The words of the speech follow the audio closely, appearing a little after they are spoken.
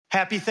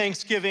Happy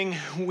Thanksgiving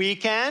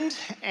weekend,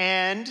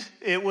 and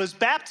it was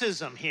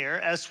baptism here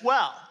as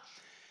well.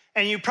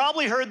 And you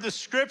probably heard the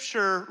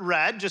scripture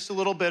read just a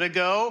little bit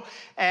ago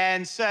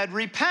and said,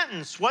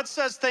 repentance. What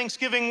says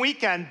Thanksgiving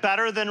weekend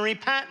better than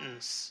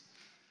repentance?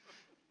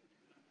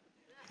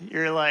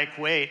 You're like,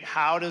 wait,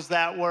 how does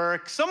that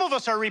work? Some of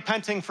us are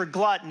repenting for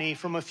gluttony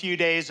from a few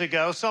days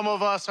ago. Some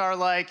of us are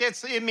like,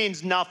 it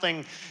means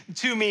nothing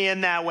to me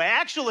in that way.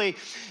 Actually,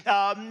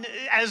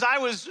 as I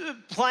was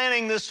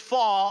planning this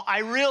fall, I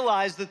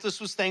realized that this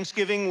was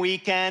Thanksgiving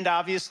weekend,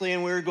 obviously,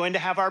 and we were going to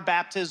have our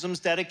baptisms,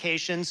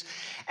 dedications.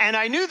 And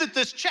I knew that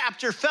this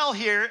chapter fell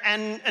here,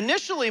 and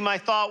initially my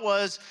thought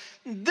was,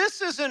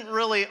 this isn't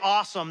really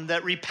awesome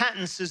that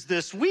repentance is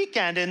this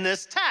weekend in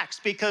this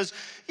text, because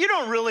you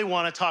don't really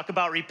want to talk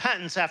about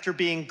repentance after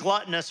being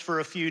gluttonous for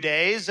a few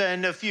days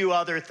and a few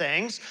other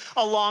things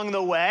along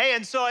the way.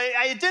 And so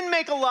it didn't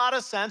make a lot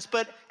of sense.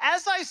 But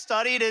as I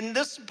studied, and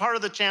this is part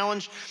of the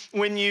challenge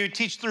when you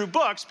teach through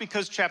books,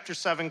 because chapter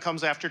 7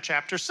 comes after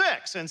chapter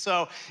 6. And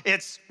so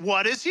it's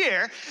what is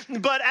here.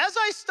 But as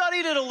I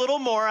studied it a little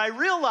more, I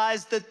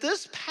realized that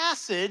this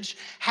passage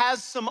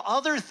has some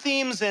other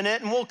themes in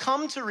it, and we'll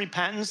come to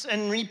repentance,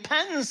 and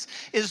repentance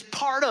is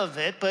part of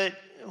it. But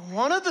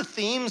one of the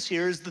themes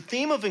here is the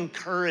theme of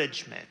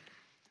encouragement,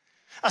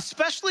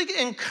 especially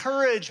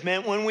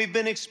encouragement when we've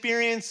been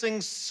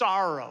experiencing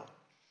sorrow,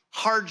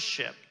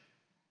 hardship.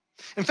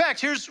 In fact,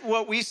 here's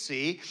what we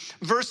see,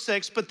 verse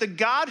 6, but the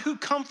God who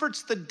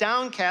comforts the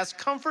downcast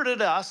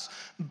comforted us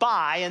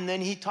by, and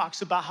then he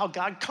talks about how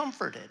God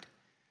comforted.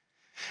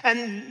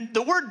 And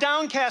the word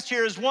downcast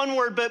here is one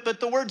word, but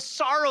the word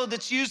sorrow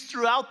that's used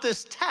throughout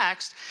this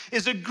text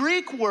is a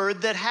Greek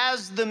word that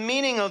has the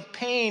meaning of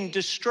pain,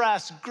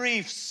 distress,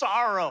 grief,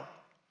 sorrow.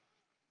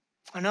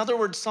 In other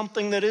words,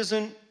 something that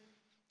isn't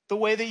the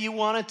way that you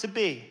want it to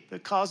be,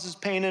 that causes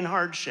pain and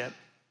hardship.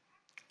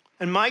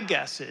 And my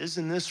guess is,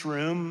 in this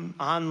room,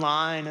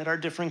 online, at our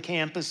different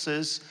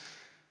campuses,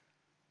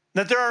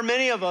 that there are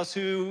many of us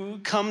who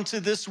come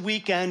to this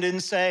weekend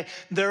and say,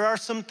 there are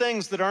some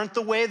things that aren't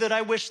the way that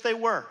I wish they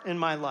were in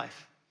my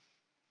life.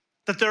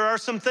 That there are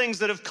some things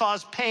that have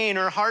caused pain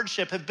or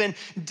hardship, have been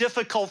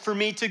difficult for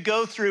me to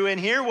go through. And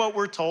here what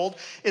we're told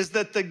is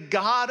that the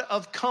God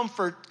of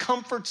comfort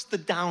comforts the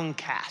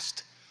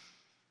downcast.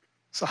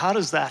 So how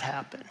does that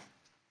happen?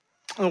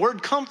 The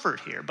word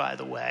comfort here, by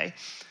the way,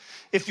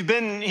 if you've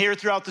been here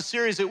throughout the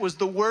series, it was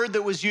the word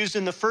that was used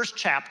in the first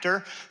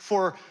chapter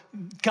for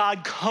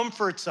God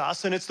comforts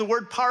us, and it's the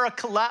word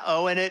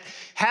parakaleo, and it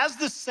has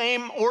the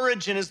same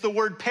origin as the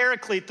word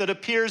paraclete that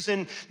appears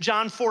in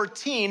John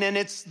 14, and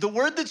it's the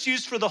word that's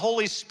used for the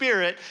Holy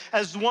Spirit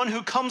as one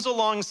who comes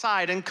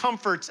alongside and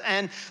comforts,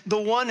 and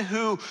the one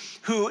who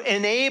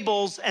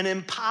enables and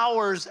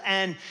empowers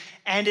and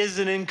is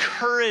an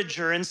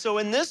encourager. And so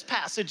in this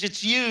passage,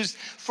 it's used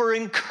for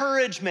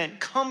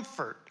encouragement,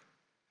 comfort.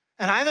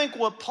 And I think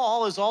what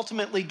Paul is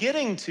ultimately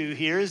getting to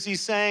here is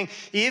he's saying,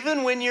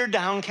 even when you're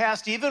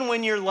downcast, even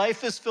when your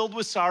life is filled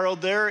with sorrow,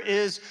 there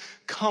is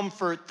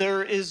comfort,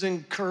 there is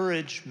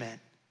encouragement.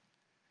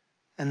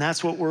 And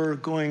that's what we're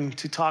going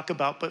to talk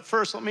about. But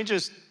first, let me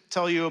just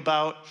tell you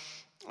about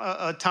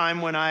a time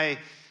when I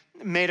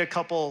had a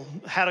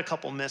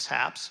couple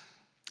mishaps.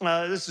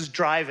 This is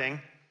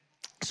driving.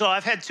 So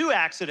I've had 2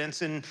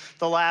 accidents in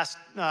the last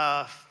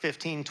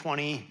 15,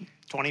 20,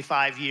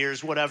 25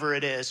 years, whatever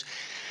it is.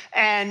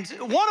 And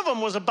one of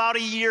them was about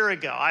a year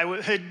ago. I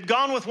had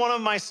gone with one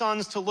of my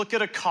sons to look at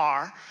a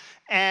car.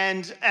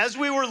 And as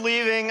we were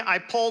leaving, I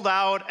pulled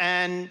out.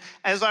 And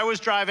as I was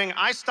driving,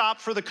 I stopped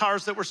for the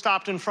cars that were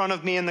stopped in front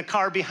of me. And the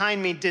car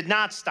behind me did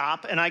not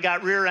stop. And I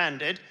got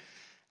rear-ended.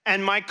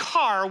 And my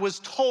car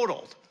was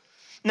totaled.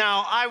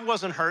 Now, I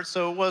wasn't hurt,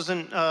 so it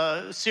wasn't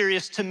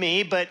serious to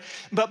me. But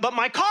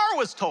my car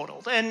was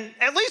totaled. And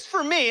at least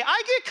for me,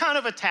 I get kind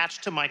of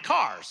attached to my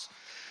cars,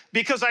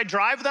 because I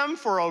drive them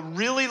for a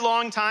really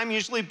long time,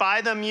 usually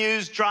buy them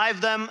used, drive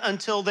them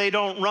until they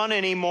don't run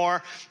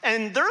anymore.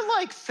 And they're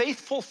like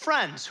faithful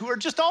friends who are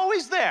just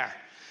always there.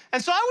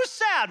 And so I was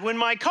sad when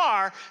my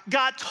car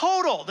got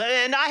totaled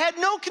and I had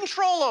no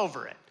control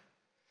over it.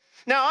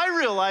 Now, I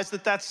realize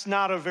that that's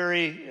not a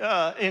very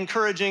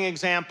encouraging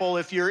example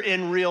if you're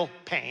in real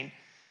pain.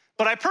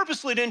 But I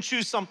purposely didn't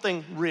choose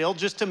something real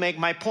just to make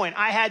my point.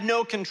 I had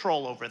no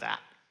control over that.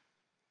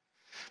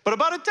 But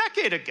about a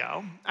decade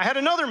ago, I had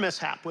another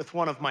mishap with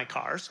one of my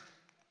cars.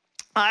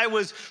 I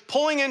was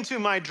pulling into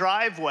my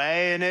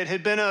driveway, and it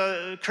had been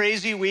a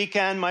crazy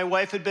weekend. My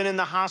wife had been in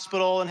the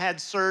hospital and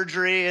had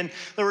surgery, and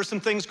there were some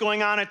things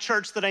going on at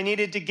church that I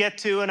needed to get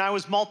to, and I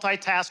was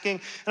multitasking.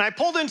 And I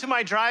pulled into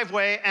my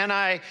driveway, and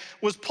I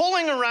was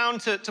pulling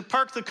around to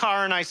park the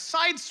car, and I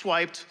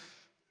sideswiped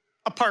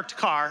a parked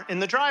car in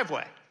the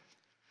driveway.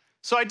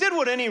 So I did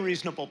what any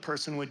reasonable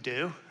person would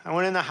do. I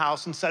went in the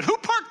house and said, "Who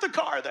parked the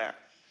car there?"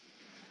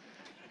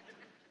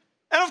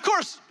 And of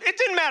course, it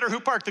didn't matter who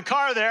parked the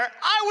car there.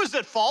 I was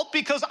at fault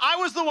because I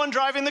was the one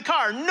driving the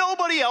car.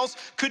 Nobody else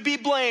could be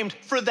blamed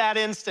for that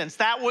instance.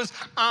 That was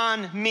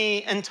on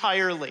me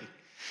entirely.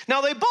 Now,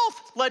 they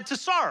both led to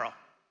sorrow.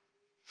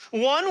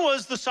 One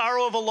was the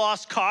sorrow of a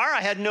lost car.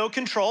 I had no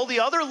control. The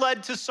other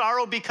led to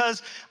sorrow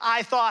because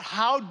I thought,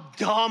 how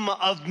dumb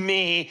of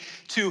me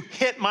to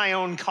hit my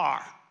own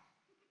car.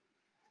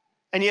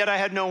 And yet I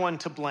had no one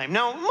to blame.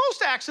 Now,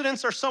 most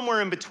accidents are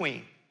somewhere in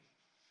between.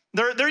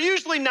 They're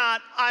usually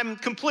not, I'm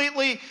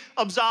completely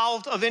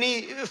absolved of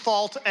any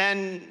fault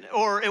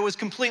or it was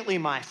completely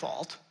my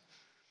fault.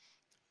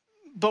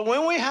 But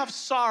when we have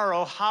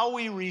sorrow, how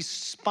we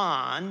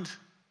respond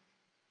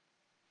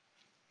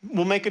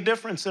will make a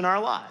difference in our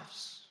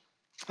lives.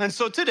 And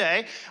so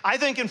today, I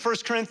think in 2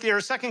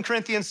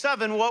 Corinthians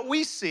 7, what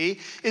we see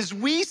is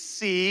we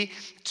see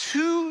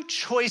two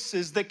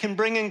choices that can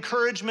bring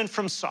encouragement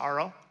from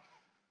sorrow,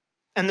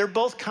 and they're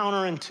both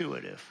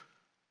counterintuitive.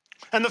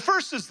 And the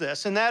first is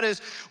this, and that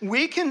is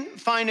we can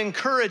find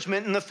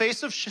encouragement in the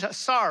face of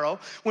sorrow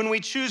when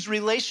we choose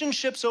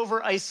relationships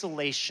over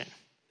isolation.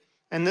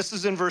 And this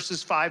is in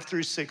verses 5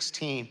 through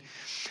 16.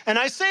 And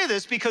I say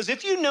this because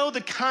if you know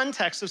the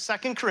context of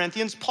 2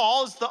 Corinthians,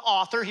 Paul is the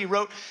author. He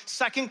wrote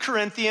 2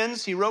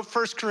 Corinthians. He wrote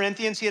 1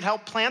 Corinthians. He had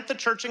helped plant the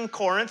church in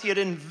Corinth. He had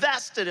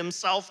invested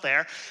himself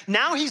there.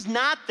 Now he's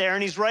not there,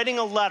 and he's writing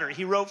a letter.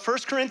 He wrote 1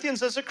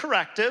 Corinthians as a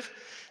corrective,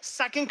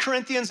 2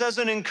 Corinthians as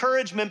an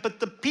encouragement, but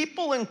the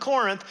people in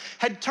Corinth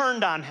had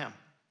turned on him.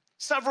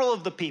 Several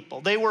of the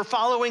people. They were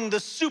following the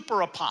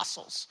super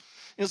apostles.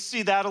 You'll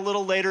see that a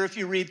little later if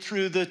you read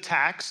through the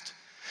text.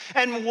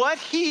 And what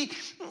he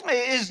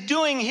is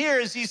doing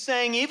here is he's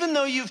saying, even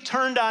though you've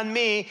turned on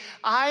me,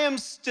 I am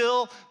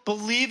still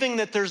believing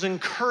that there's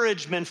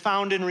encouragement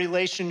found in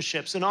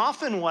relationships. And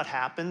often what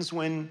happens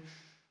when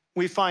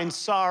we find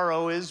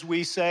sorrow is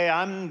we say,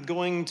 I'm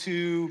going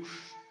to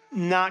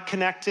not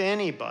connect to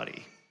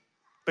anybody.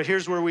 But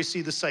here's where we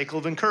see the cycle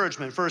of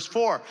encouragement. Verse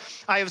 4,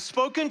 I have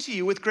spoken to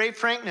you with great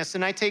frankness,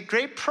 and I take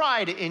great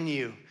pride in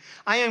you.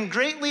 I am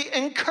greatly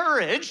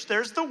encouraged,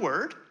 there's the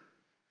word.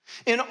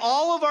 In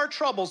all of our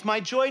troubles, my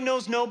joy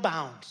knows no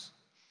bounds.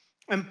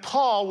 And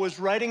Paul was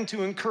writing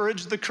to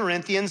encourage the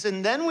Corinthians,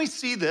 and then we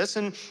see this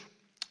in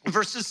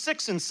verses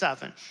 6 and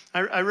 7.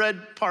 I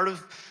read part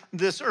of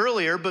this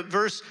earlier, but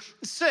verse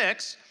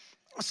 6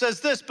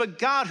 says this, but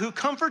God who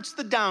comforts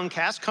the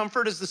downcast,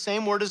 comfort is the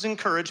same word as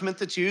encouragement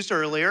that's used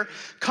earlier,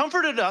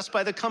 comforted us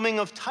by the coming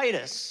of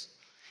Titus.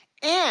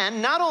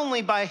 And not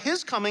only by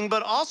his coming,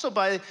 but also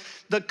by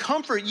the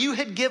comfort you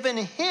had given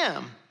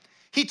him.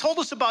 He told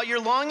us about your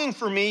longing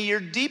for me,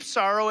 your deep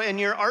sorrow, and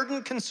your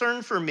ardent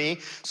concern for me,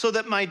 so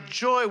that my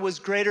joy was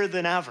greater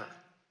than ever.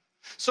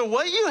 So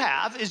what you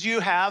have is you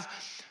have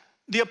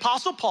the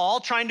Apostle Paul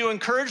trying to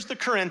encourage the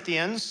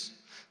Corinthians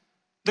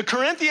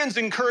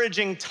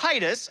encouraging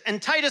Titus,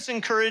 and Titus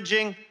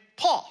encouraging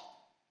Paul.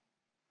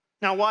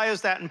 Now, why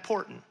is that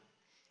important?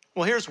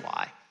 Well, here's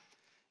why.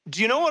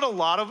 Do you know what a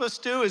lot of us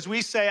do is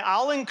we say,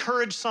 I'll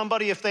encourage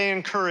somebody if they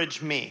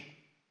encourage me.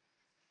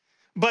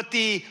 But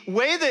the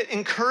way that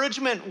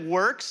encouragement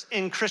works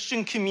in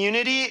Christian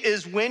community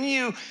is when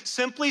you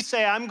simply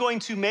say, I'm going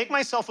to make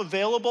myself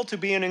available to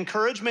be an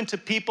encouragement to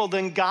people,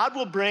 then God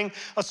will bring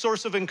a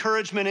source of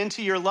encouragement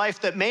into your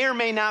life that may or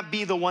may not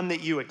be the one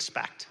that you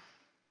expect.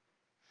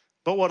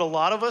 But what a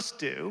lot of us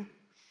do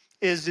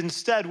is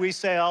instead we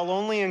say, I'll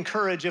only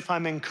encourage if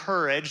I'm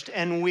encouraged,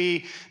 and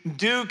we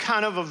do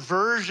kind of a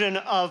version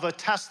of a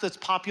test that's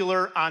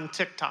popular on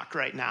TikTok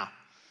right now.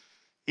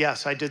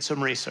 Yes, I did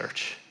some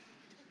research.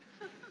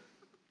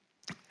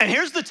 And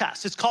here's the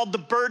test. It's called the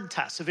bird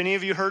test. Have any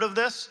of you heard of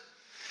this?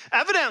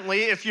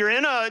 Evidently, if you're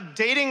in a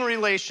dating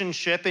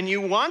relationship and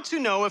you want to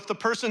know if the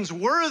person's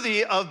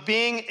worthy of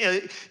being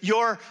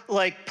your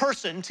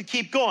person to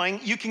keep going,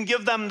 you can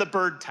give them the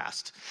bird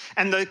test.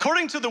 And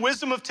according to the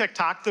wisdom of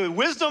TikTok, the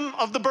wisdom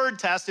of the bird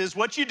test is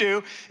what you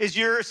do is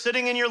you're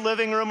sitting in your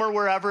living room or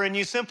wherever and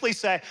you simply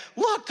say,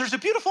 look, there's a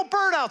beautiful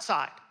bird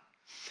outside.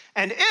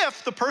 And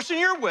if the person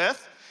you're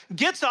with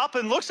gets up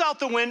and looks out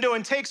the window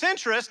and takes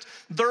interest,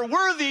 they're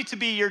worthy to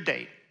be your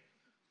date.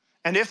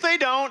 And if they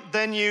don't,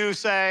 then you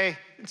say,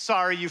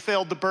 sorry, you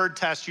failed the bird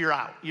test, you're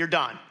out, you're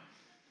done.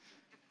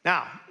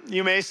 Now,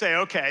 you may say,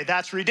 okay,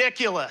 that's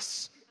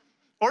ridiculous.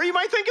 Or you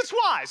might think it's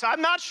wise.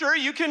 I'm not sure,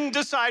 you can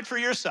decide for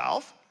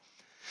yourself.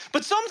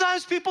 But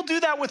sometimes people do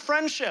that with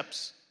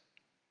friendships,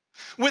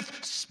 with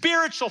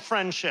spiritual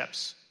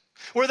friendships,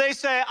 where they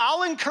say,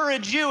 I'll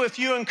encourage you if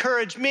you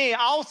encourage me.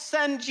 I'll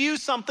send you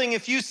something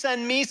if you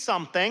send me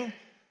something.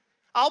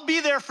 I'll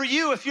be there for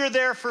you if you're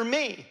there for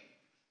me.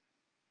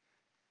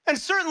 And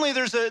certainly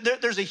there's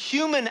a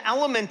human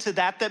element to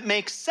that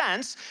makes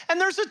sense. And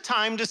there's a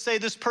time to say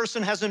this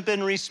person hasn't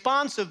been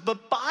responsive.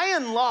 But by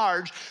and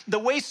large, the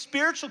way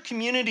spiritual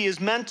community is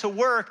meant to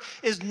work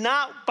is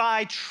not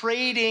by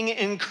trading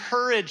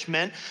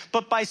encouragement,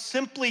 but by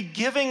simply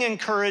giving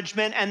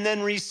encouragement and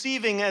then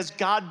receiving as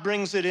God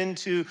brings it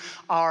into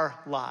our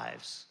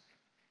lives.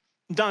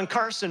 Don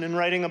Carson, in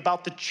writing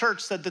about the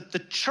church, said that the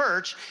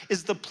church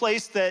is the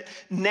place that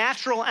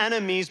natural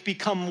enemies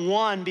become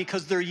one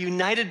because they're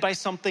united by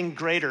something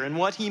greater. And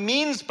what he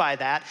means by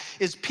that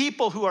is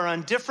people who are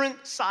on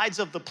different sides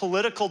of the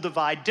political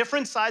divide,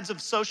 different sides of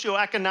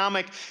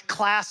socioeconomic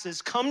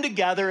classes, come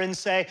together and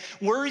say,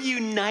 we're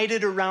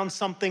united around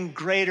something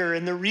greater.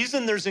 And the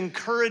reason there's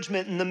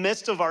encouragement in the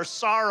midst of our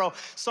sorrow,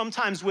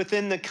 sometimes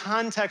within the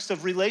context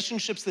of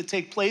relationships that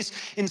take place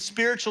in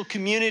spiritual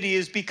community,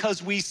 is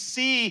because we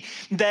see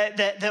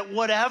that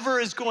whatever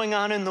is going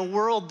on in the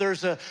world,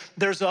 there's a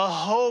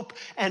hope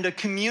and a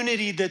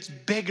community that's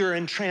bigger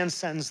and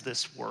transcends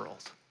this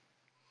world.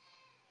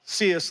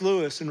 C.S.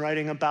 Lewis, in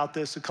writing about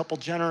this a couple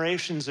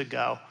generations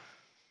ago,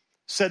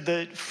 said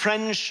that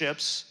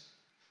friendships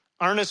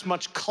aren't as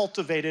much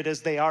cultivated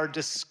as they are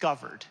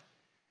discovered.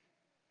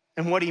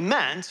 And what he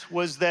meant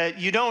was that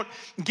you don't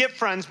get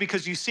friends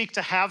because you seek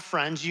to have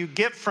friends. You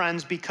get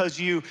friends because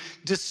you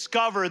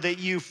discover that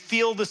you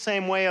feel the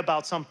same way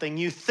about something.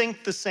 You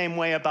think the same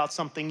way about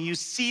something. You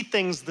see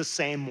things the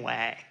same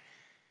way.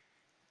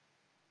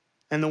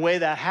 And the way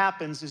that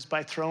happens is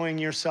by throwing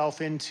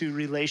yourself into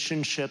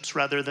relationships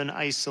rather than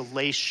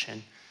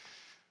isolation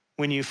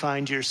when you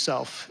find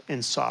yourself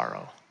in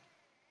sorrow.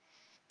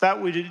 That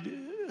would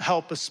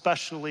help,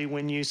 especially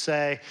when you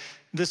say,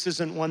 this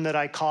isn't one that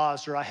I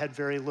caused, or I had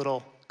very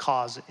little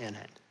cause in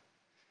it.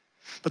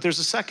 But there's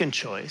a second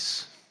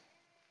choice,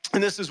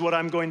 and this is what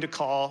I'm going to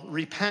call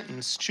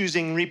repentance,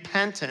 choosing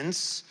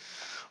repentance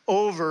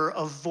over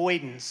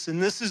avoidance.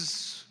 And this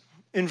is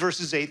in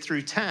verses 8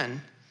 through 10.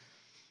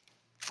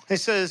 It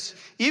says,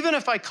 even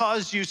if I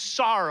caused you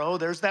sorrow,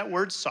 there's that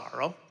word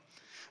sorrow,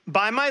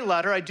 by my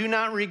letter I do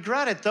not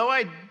regret it, though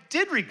I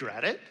did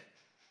regret it.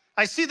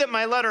 I see that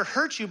my letter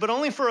hurt you, but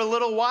only for a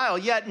little while.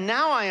 Yet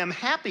now I am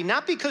happy,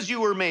 not because you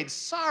were made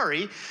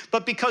sorry,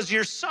 but because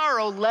your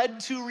sorrow led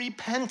to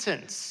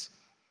repentance.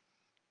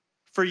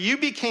 For you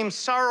became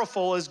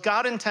sorrowful as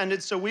God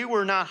intended, so we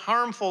were not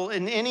harmful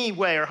in any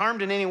way or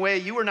harmed in any way.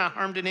 You were not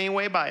harmed in any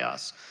way by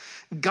us.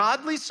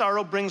 Godly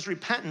sorrow brings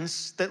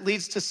repentance that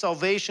leads to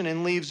salvation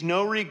and leaves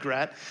no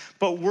regret,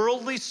 but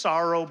worldly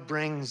sorrow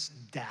brings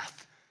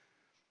death.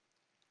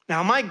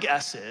 Now, my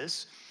guess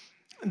is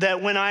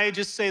that when I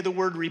just say the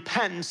word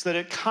repentance, that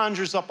it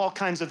conjures up all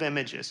kinds of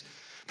images.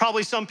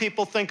 Probably some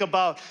people think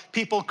about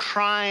people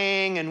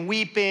crying and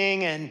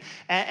weeping and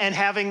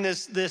having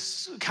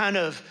this kind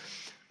of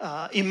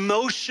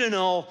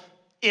emotional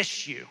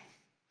issue.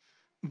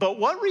 But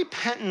what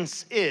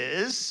repentance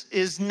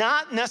is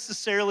not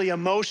necessarily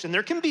emotion.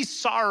 There can be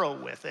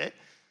sorrow with it,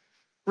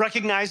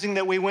 recognizing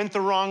that we went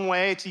the wrong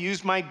way, to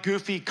use my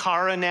goofy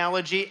car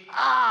analogy.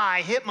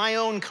 I hit my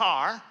own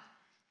car.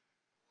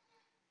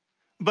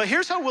 But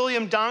here's how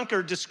William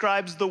Donker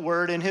describes the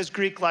word in his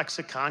Greek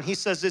lexicon. He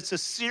says it's a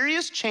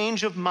serious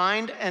change of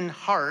mind and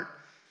heart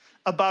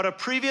about a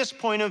previous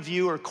point of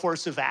view or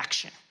course of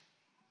action.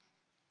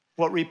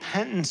 What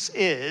repentance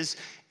is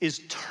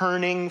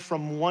turning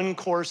from one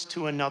course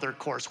to another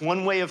course,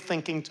 one way of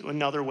thinking to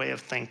another way of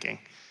thinking.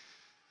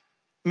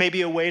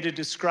 Maybe a way to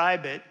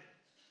describe it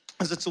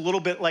is it's a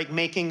little bit like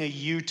making a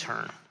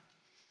U-turn.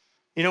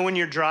 You know, when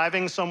you're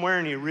driving somewhere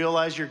and you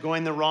realize you're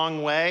going the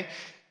wrong way,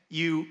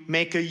 you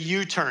make a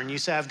U-turn. You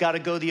say, I've got to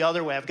go the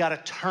other way. I've got to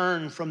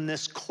turn from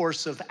this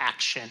course of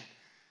action.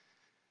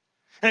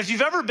 And if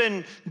you've ever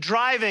been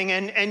driving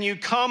and you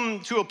come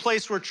to a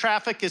place where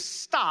traffic is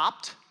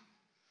stopped,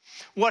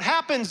 what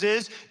happens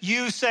is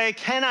you say,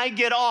 can I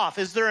get off?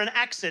 Is there an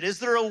exit? Is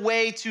there a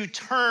way to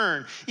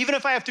turn? Even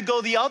if I have to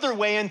go the other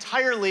way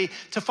entirely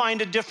to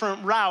find a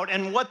different route.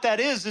 And what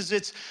that is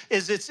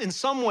it's in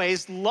some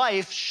ways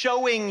life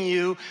showing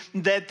you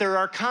that there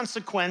are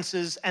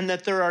consequences and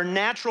that there are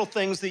natural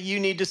things that you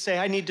need to say,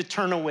 I need to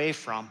turn away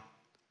from.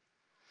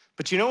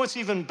 But you know what's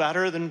even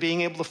better than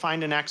being able to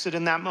find an exit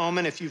in that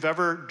moment? If you've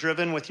ever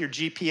driven with your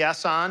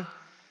GPS on,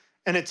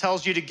 and it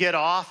tells you to get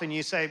off, and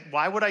you say,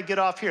 why would I get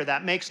off here?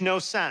 That makes no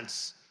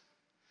sense.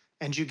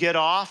 And you get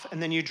off,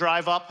 and then you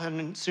drive up,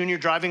 and soon you're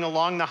driving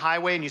along the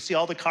highway, and you see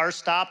all the cars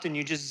stopped, and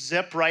you just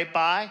zip right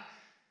by.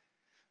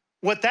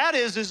 What that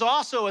is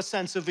also a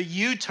sense of a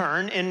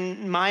U-turn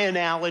in my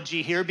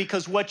analogy here,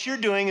 because what you're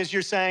doing is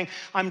you're saying,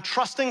 I'm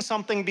trusting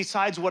something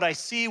besides what I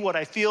see, what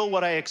I feel,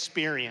 what I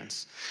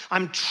experience.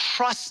 I'm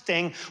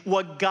trusting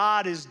what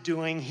God is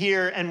doing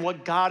here and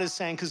what God is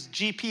saying, because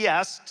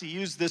GPS, to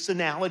use this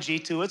analogy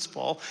to its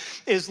full,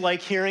 is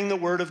like hearing the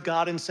word of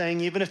God and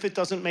saying, even if it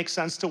doesn't make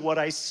sense to what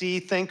I see,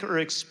 think, or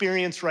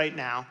experience right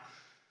now,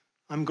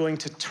 I'm going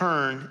to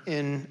turn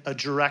in a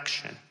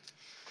direction.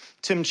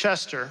 Tim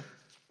Chester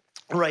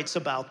writes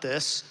about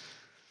this,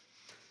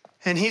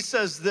 and he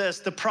says this: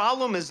 the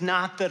problem is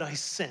not that I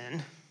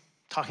sin,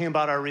 talking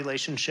about our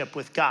relationship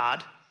with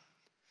God.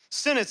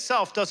 Sin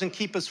itself doesn't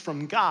keep us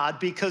from God,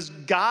 because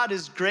God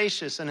is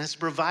gracious and has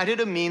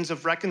provided a means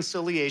of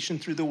reconciliation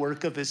through the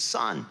work of his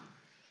Son.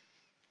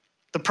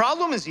 The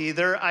problem is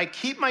either I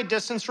keep my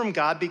distance from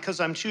God because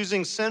I'm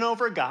choosing sin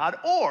over God,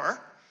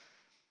 or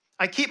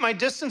I keep my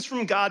distance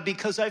from God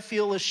because I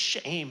feel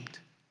ashamed.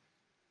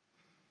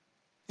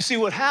 You see,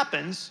 what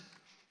happens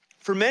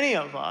for many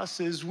of us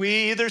is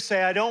we either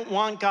say, I don't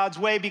want God's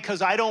way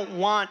because I don't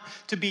want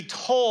to be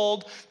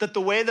told that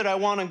the way that I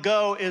want to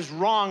go is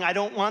wrong. I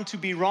don't want to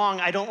be wrong.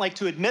 I don't like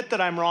to admit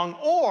that I'm wrong.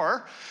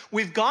 Or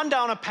we've gone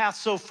down a path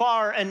so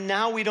far and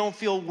now we don't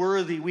feel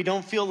worthy. We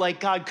don't feel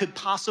like God could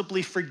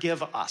possibly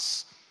forgive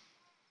us.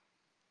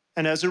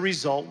 And as a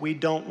result, we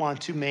don't want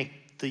to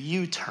make the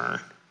U-turn.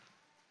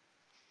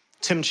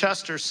 Tim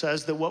Chester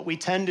says that what we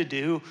tend to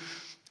do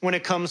when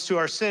it comes to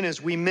our sin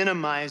is we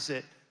minimize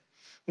it.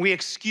 We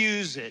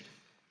excuse it,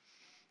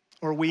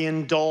 or we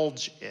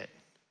indulge it.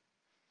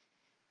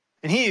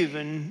 And he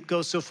even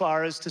goes so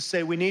far as to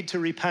say we need to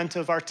repent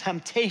of our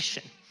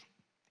temptation.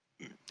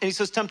 And he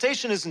says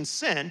temptation isn't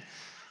sin,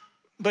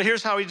 but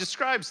here's how he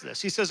describes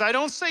this. He says, I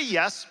don't say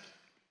yes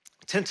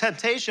to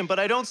temptation, but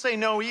I don't say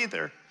no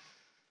either.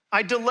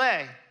 I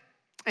delay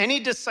any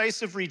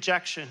decisive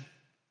rejection.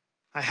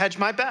 I hedge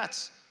my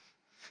bets.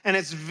 And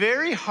it's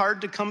very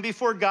hard to come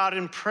before God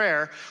in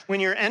prayer when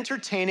you're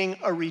entertaining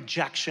a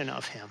rejection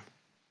of him.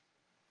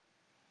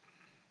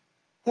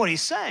 What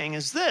he's saying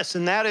is this,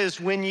 and that is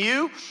when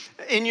you,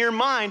 in your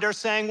mind, are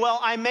saying, well,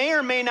 I may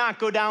or may not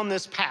go down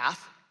this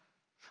path.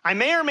 I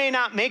may or may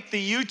not make the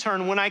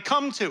U-turn when I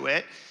come to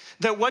it.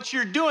 That what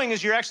you're doing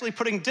is you're actually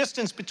putting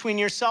distance between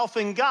yourself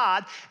and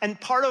God.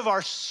 And part of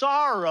our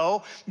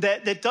sorrow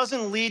that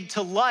doesn't lead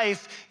to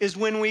life is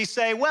when we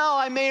say, well,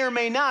 I may or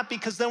may not,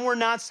 because then we're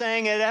not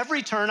saying at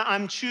every turn,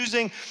 I'm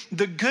choosing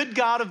the good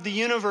God of the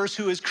universe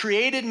who has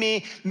created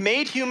me,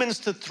 made humans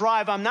to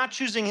thrive. I'm not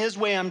choosing his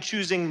way, I'm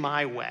choosing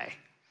my way.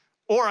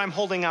 Or I'm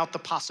holding out the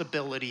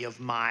possibility of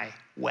my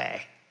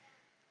way.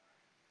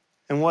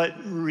 And what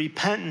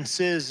repentance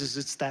is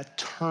it's that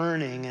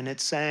turning, and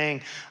it's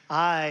saying,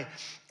 I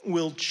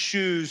will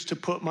choose to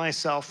put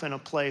myself in a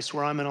place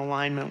where I'm in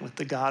alignment with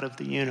the God of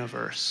the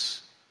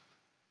universe.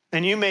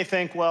 And you may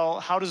think, well,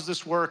 how does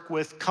this work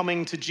with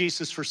coming to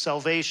Jesus for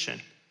salvation?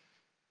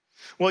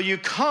 Well, you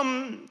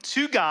come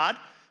to God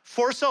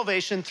for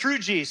salvation through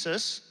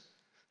Jesus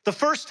the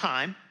first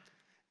time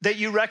that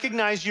you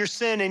recognize your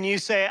sin and you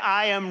say,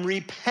 I am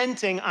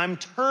repenting, I'm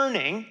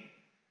turning,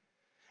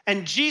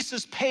 and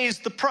Jesus pays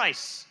the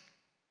price.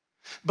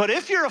 But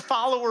if you're a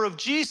follower of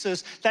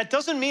Jesus, that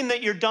doesn't mean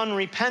that you're done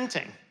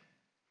repenting.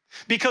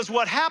 Because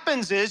what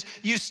happens is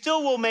you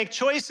still will make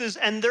choices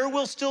and there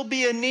will still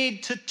be a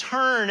need to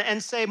turn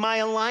and say, my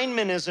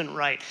alignment isn't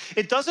right.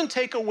 It doesn't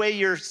take away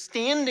your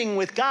standing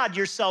with God,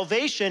 your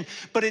salvation,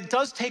 but it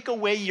does take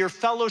away your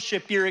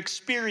fellowship, your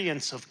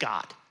experience of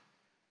God.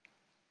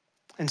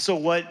 And so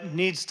what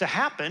needs to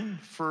happen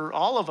for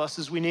all of us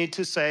is we need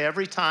to say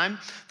every time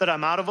that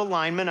I'm out of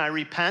alignment, I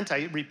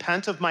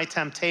repent of my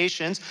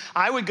temptations.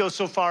 I would go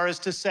so far as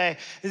to say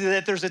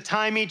that there's a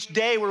time each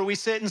day where we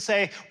sit and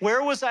say,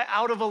 where was I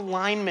out of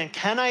alignment?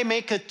 Can I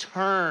make a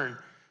turn?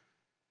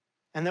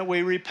 And that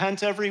we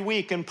repent every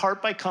week, in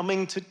part by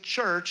coming to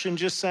church and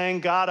just saying,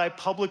 God, I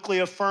publicly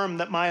affirm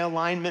that my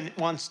alignment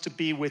wants to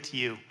be with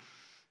you,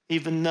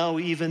 even though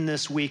even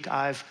this week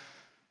I've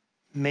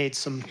made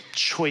some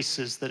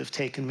choices that have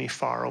taken me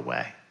far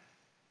away.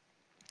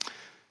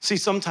 See,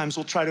 sometimes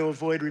we'll try to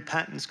avoid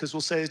repentance because we'll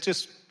say it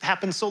just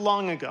happened so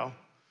long ago,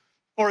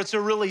 or it's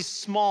a really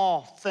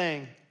small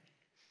thing,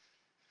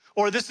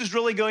 or this is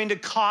really going to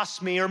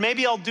cost me, or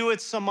maybe I'll do it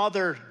some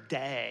other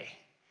day.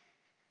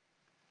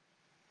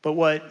 But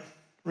what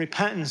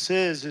repentance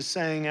is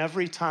saying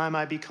every time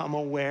I become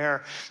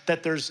aware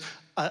that there's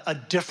a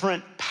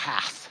different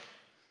path,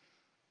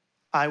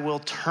 I will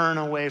turn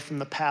away from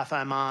the path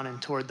I'm on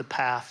and toward the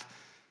path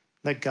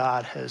that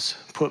God has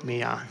put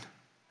me on,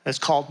 has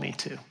called me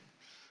to.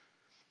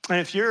 And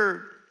if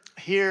you're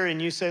here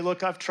and you say,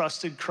 look, I've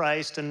trusted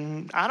Christ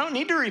and I don't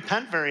need to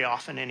repent very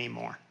often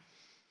anymore.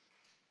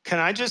 Can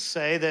I just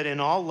say that in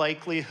all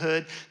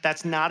likelihood,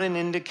 that's not an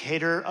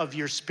indicator of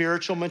your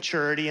spiritual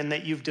maturity and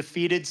that you've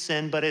defeated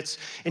sin, but it's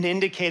an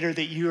indicator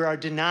that you are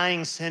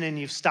denying sin and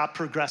you've stopped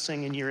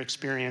progressing in your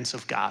experience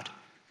of God.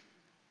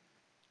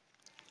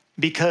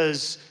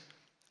 Because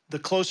the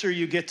closer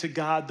you get to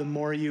God, the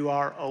more you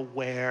are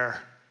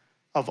aware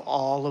of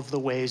all of the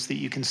ways that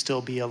you can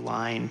still be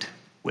aligned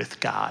with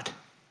God.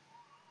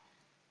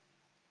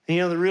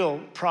 And the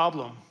real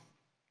problem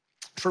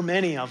for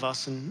many of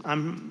us, and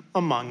I'm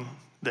among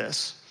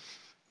this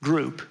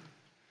group,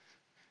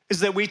 is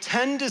that we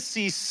tend to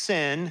see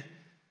sin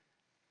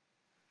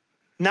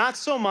not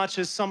so much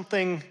as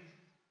something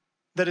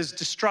that is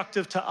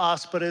destructive to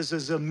us, but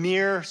as a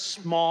mere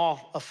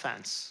small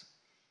offense.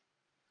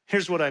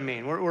 Here's what I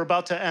mean. We're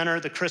about to enter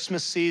the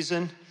Christmas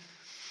season,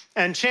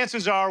 and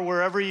chances are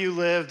wherever you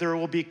live, there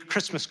will be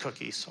Christmas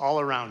cookies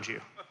all around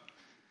you.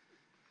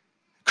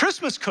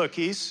 Christmas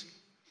cookies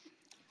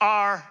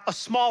are a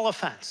small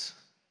offense.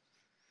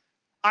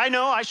 I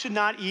know I should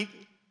not eat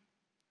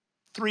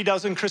 3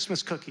 dozen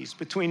Christmas cookies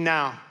between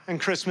now and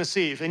Christmas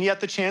Eve, and yet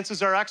the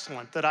chances are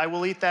excellent that I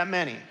will eat that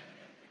many.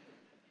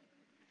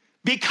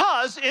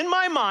 Because in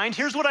my mind,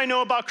 here's what I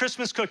know about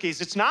Christmas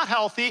cookies. It's not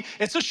healthy,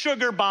 it's a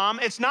sugar bomb,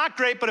 it's not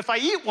great, but if I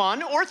eat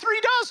 1 or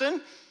 3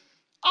 dozen,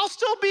 I'll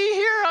still be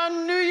here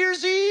on New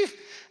Year's Eve,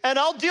 and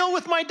I'll deal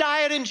with my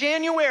diet in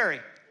January.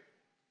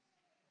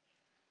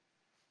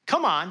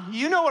 Come on,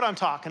 you know what I'm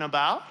talking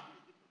about.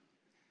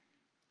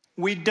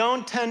 We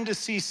don't tend to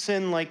see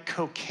sin like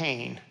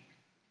cocaine,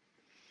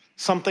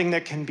 something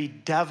that can be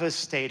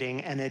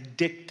devastating and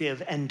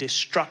addictive and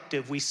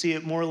destructive. We see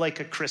it more like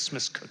a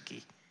Christmas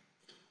cookie.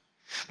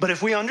 But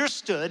if we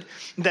understood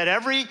that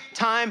every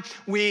time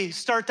we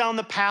start down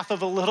the path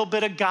of a little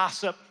bit of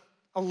gossip,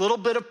 a little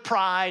bit of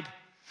pride,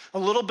 a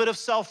little bit of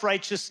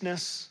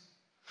self-righteousness,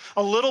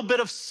 a little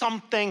bit of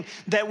something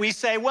that we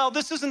say, well,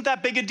 this isn't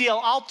that big a deal,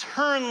 I'll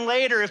turn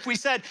later. If we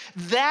said,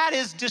 that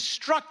is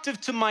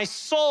destructive to my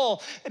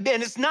soul, and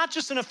it's not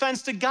just an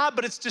offense to God,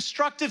 but it's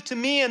destructive to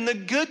me, and the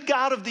good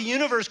God of the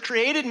universe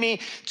created me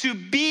to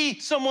be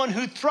someone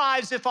who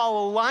thrives. If I'll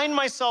align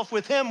myself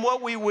with him,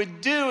 what we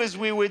would do is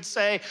we would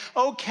say,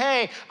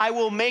 okay, I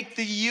will make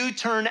the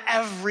U-turn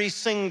every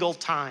single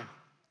time.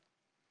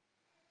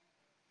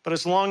 But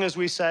as long as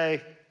we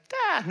say,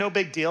 no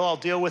big deal, I'll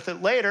deal with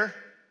it later,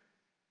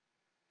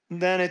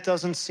 then it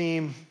doesn't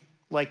seem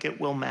like it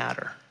will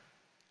matter.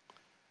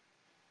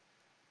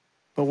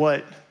 But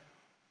what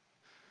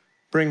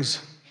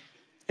brings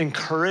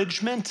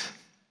encouragement,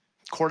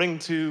 according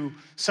to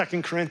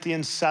 2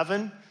 Corinthians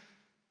 7,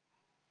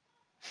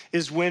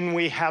 is when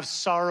we have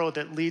sorrow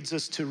that leads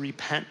us to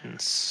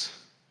repentance.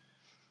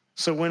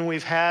 So when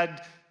we've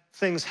had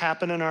things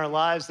happen in our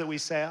lives that we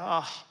say,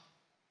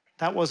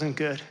 that wasn't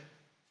good.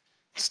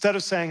 Instead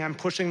of saying, I'm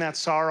pushing that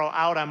sorrow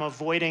out, I'm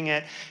avoiding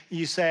it,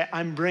 you say,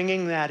 I'm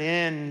bringing that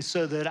in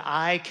so that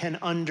I can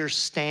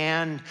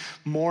understand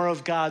more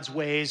of God's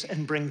ways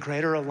and bring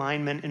greater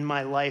alignment in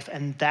my life,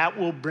 and that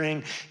will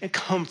bring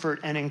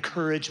comfort and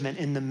encouragement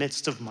in the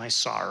midst of my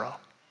sorrow.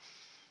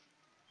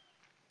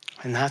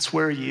 And that's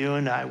where you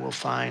and I will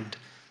find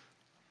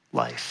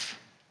life.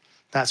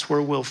 That's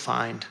where we'll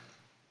find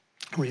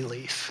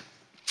relief.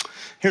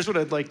 Here's what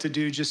I'd like to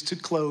do just to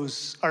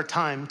close our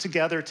time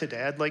together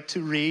today. I'd like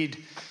to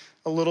read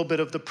a little bit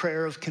of the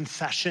prayer of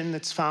confession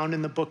that's found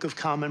in the Book of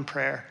Common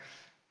Prayer.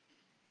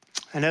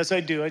 And as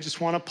I do, I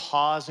just want to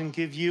pause and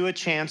give you a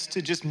chance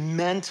to just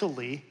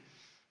mentally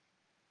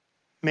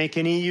make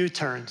any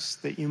U-turns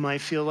that you might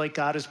feel like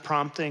God is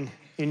prompting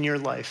in your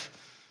life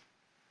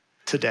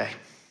today.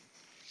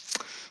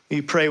 Will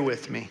you pray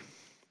with me?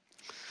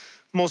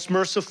 Most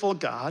merciful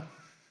God,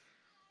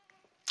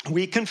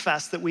 we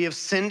confess that we have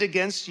sinned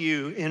against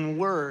you in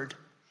word,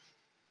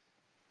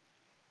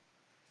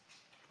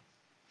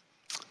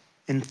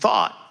 in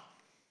thought,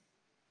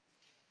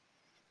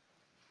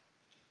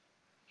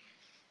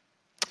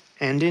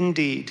 and in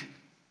deed.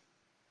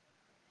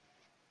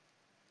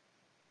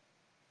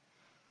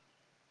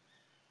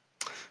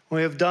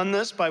 We have done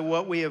this by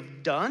what we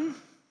have done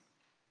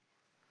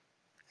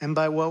and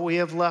by what we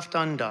have left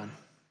undone.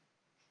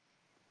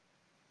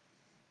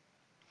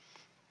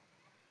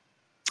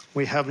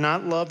 We have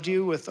not loved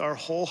you with our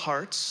whole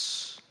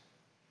hearts,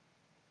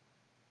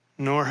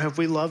 nor have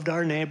we loved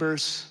our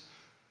neighbors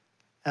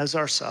as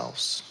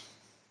ourselves.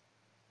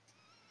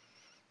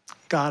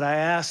 God, I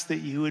ask that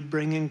you would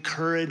bring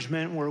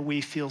encouragement where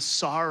we feel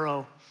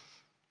sorrow,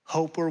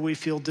 hope where we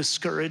feel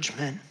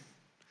discouragement,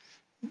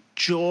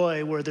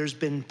 joy where there's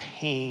been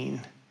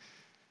pain,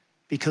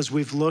 because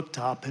we've looked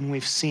up and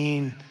we've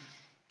seen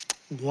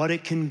what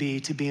it can be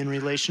to be in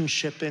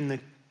relationship in the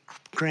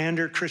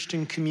grander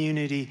Christian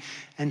community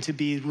and to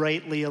be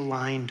rightly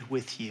aligned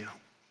with you.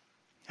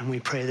 And we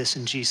pray this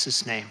in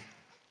Jesus' name.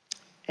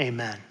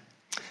 Amen.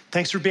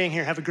 Thanks for being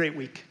here. Have a great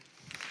week.